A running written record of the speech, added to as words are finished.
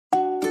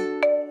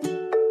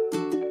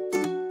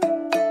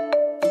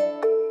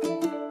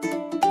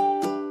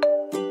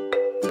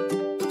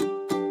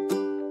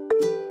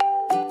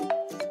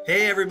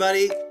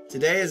everybody.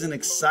 Today is an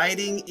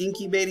exciting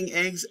incubating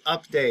eggs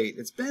update.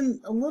 It's been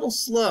a little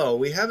slow.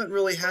 We haven't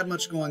really had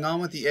much going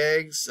on with the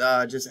eggs,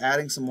 just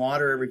adding some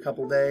water every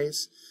couple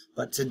days.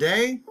 But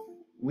today,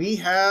 we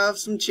have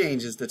some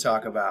changes to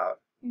talk about.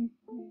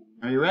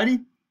 Are you ready?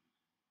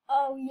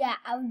 Oh yeah,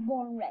 I was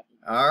born ready.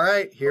 All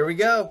right, here we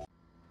go.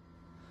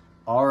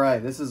 All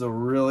right, this is a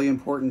really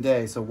important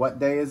day. So what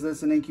day is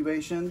this in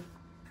incubation?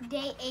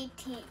 Day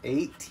 18.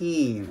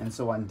 18. And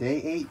so on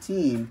day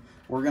 18,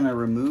 we're going to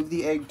remove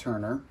the egg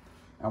turner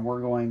and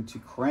we're going to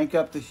crank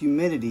up the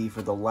humidity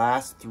for the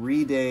last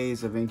 3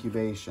 days of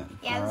incubation.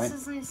 Yeah, this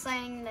is an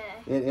exciting day.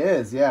 It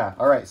is, yeah.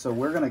 All right, so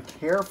we're going to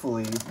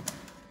carefully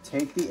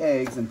take the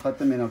eggs and put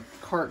them in a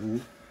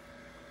carton.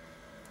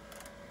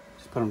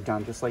 Just put them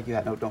down just like you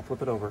had. No, don't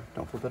flip it over.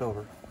 Don't flip it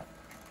over.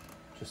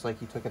 Just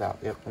like you took it out.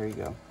 Yep, there you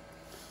go.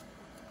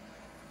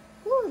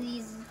 Ooh,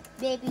 these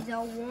babies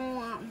are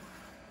warm.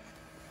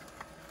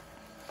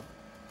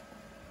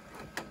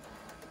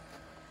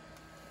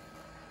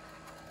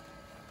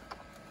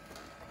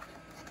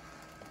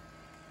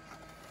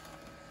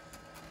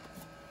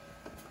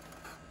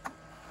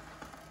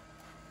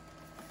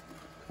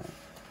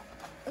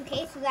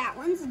 Okay, so that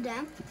one's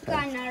done. Okay.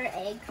 Got another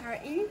egg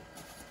carton.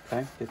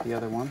 Okay, get the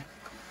other one.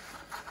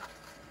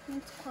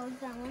 Let's close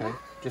that one Okay, up.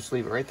 just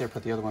leave it right there.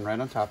 Put the other one right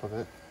on top of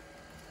it.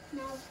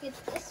 Now let's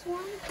get this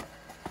one.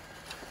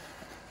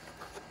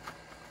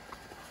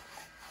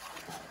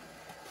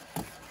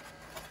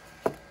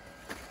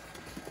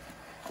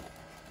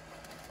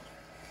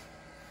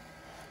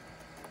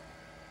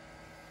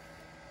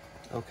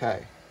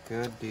 Okay,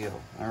 good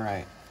deal. All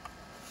right.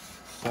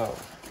 So,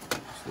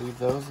 just leave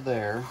those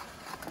there.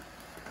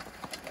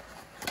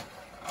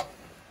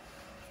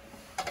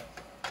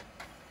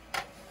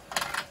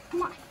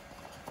 Come on.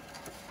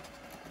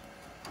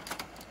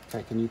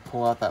 Okay, can you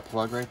pull out that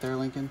plug right there,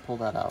 Lincoln? Pull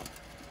that out.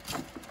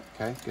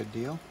 Okay, good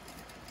deal.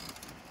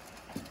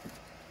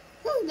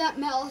 Ooh, that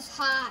smells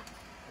hot.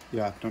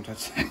 Yeah, don't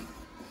touch that.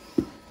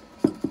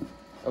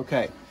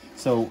 Okay,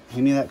 so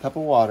give me that cup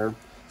of water.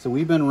 So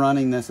we've been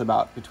running this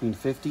about between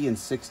 50 and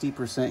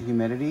 60%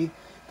 humidity.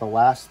 The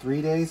last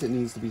 3 days, it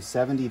needs to be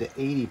 70 to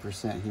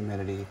 80%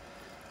 humidity.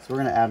 So we're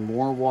gonna add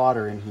more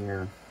water in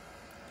here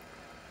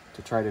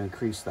to try to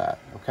increase that,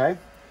 okay?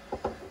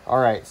 All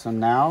right, so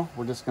now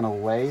we're just gonna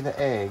lay the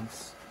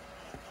eggs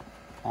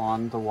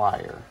on the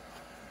wire.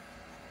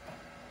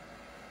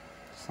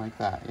 Just like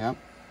that, yep,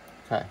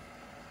 okay.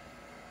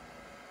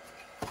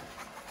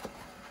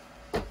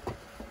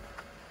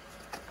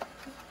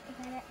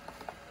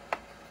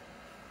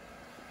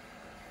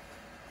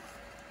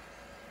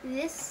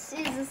 This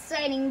is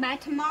exciting. By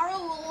tomorrow,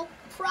 we'll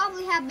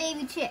probably have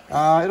baby chicks.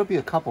 It'll be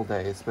a couple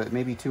days, but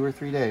maybe 2 or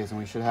 3 days, and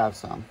we should have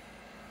some.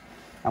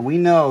 And we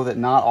know that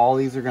not all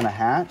these are going to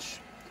hatch.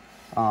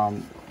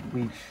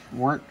 We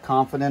weren't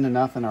confident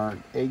enough in our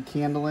egg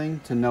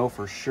candling to know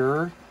for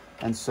sure,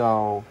 and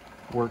so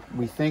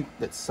we think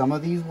that some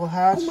of these will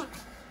hatch. Oh my.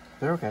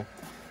 They're okay,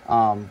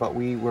 but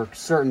we're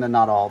certain that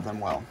not all of them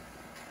will.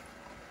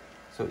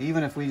 So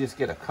even if we just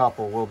get a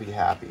couple, we'll be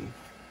happy.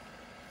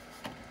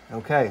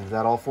 Okay, is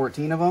that all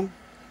 14 of them?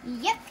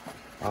 Yep.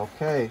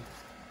 Okay.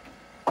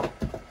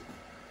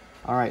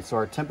 All right, so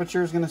our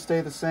temperature is going to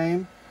stay the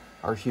same.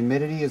 Our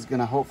humidity is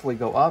going to hopefully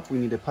go up. We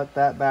need to put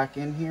that back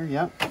in here.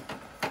 Yep,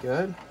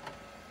 good.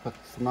 Put the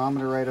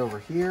thermometer right over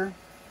here.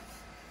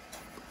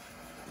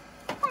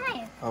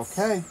 Nice.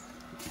 Okay,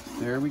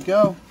 there we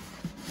go.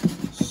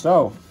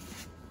 So,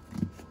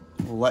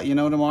 we'll let you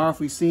know tomorrow if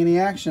we see any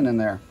action in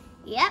there.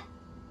 Yep.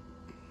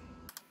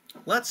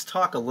 Let's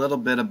talk a little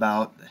bit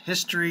about the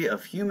history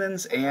of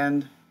humans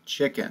and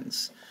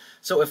chickens.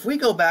 So if we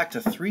go back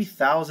to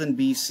 3000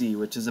 BC,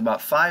 which is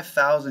about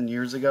 5,000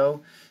 years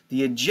ago,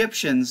 the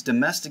Egyptians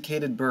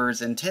domesticated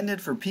birds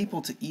intended for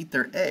people to eat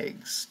their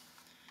eggs.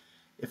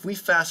 If we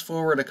fast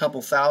forward a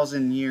couple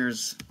thousand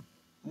years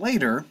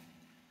later,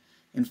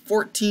 in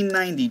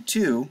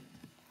 1492,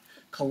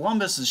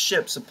 Columbus's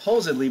ship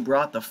supposedly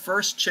brought the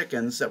first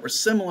chickens that were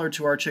similar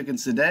to our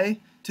chickens today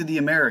to the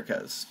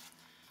Americas.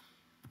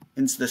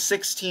 In the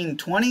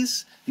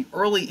 1620s, the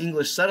early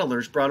English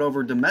settlers brought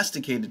over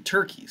domesticated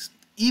turkeys.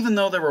 Even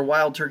though there were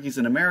wild turkeys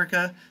in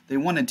America, they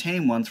wanted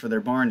tame ones for their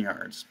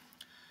barnyards.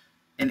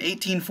 In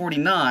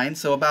 1849,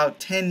 so about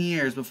 10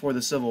 years before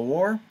the Civil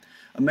War,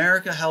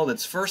 America held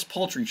its first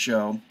poultry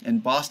show in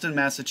Boston,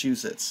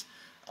 Massachusetts.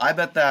 I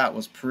bet that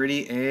was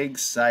pretty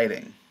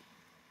exciting.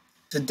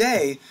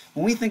 Today,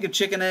 when we think of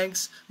chicken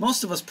eggs,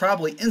 most of us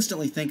probably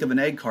instantly think of an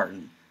egg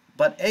carton.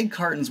 But egg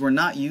cartons were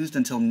not used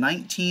until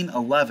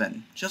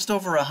 1911, just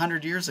over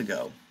 100 years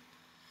ago.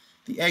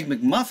 The Egg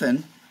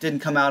McMuffin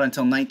didn't come out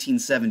until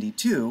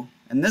 1972,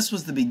 and this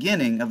was the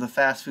beginning of the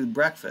fast food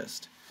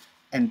breakfast.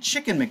 And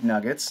Chicken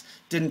McNuggets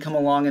didn't come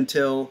along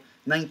until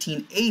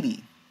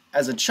 1980.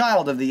 As a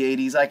child of the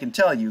 80s, I can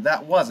tell you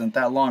that wasn't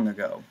that long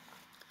ago.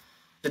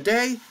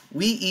 Today,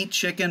 we eat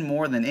chicken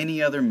more than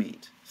any other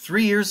meat.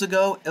 3 years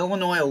ago,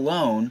 Illinois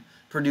alone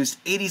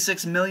produced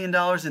 $86 million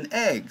in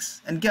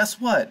eggs. And guess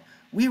what?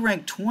 We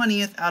rank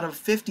 20th out of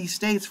 50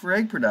 states for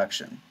egg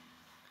production.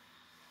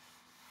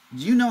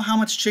 Do you know how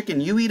much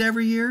chicken you eat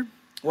every year?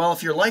 Well,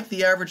 if you're like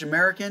the average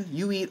American,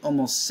 you eat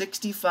almost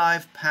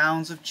 65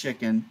 pounds of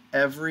chicken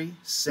every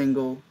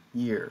single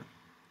year.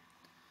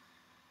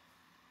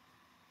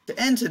 To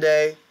end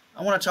today,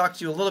 I want to talk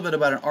to you a little bit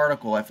about an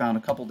article I found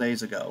a couple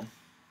days ago.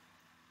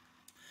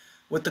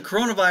 With the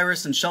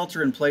coronavirus and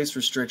shelter-in-place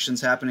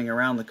restrictions happening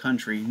around the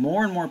country,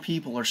 more and more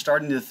people are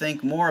starting to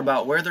think more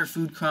about where their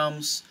food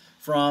comes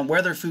from,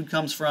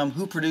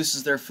 who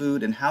produces their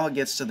food, and how it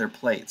gets to their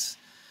plates.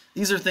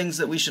 These are things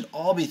that we should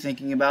all be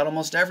thinking about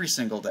almost every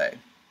single day.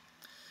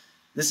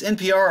 This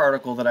NPR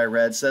article that I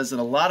read says that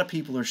a lot of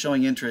people are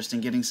showing interest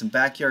in getting some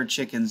backyard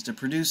chickens to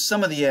produce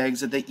some of the eggs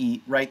that they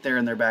eat right there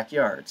in their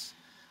backyards.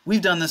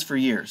 We've done this for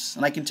years,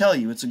 and I can tell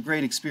you it's a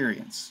great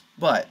experience.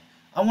 But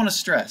I want to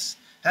stress,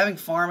 having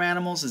farm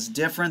animals is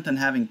different than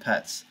having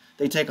pets.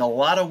 They take a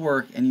lot of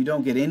work, and you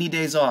don't get any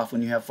days off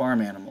when you have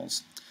farm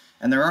animals.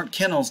 And there aren't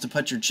kennels to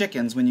put your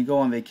chickens when you go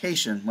on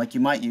vacation like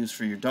you might use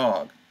for your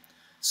dog.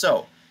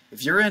 So,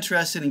 if you're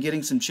interested in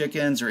getting some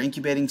chickens or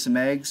incubating some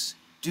eggs,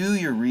 do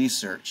your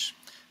research.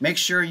 Make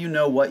sure you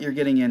know what you're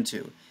getting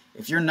into.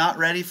 If you're not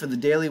ready for the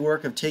daily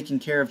work of taking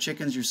care of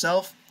chickens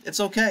yourself, it's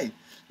okay.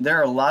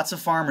 There are lots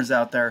of farmers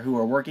out there who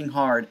are working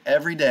hard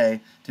every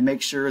day to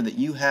make sure that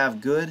you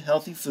have good,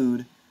 healthy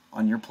food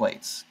on your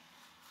plates.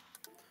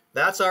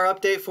 That's our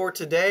update for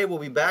today. We'll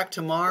be back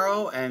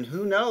tomorrow, and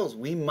who knows,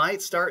 we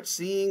might start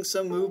seeing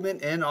some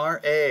movement in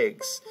our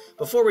eggs.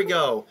 Before we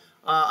go,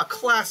 a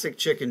classic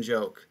chicken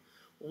joke.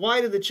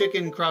 Why did the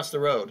chicken cross the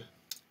road?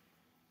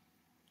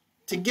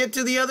 To get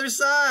to the other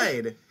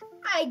side.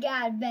 I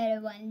got a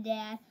better one,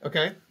 Dad.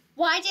 Okay.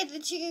 Why did the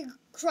chicken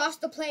cross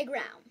the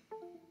playground?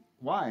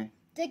 Why?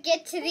 To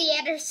get to the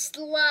other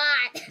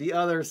slide. The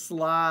other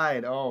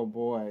slide. Oh,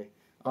 boy.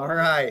 All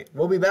right.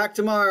 We'll be back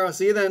tomorrow.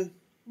 See you then.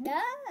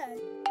 No.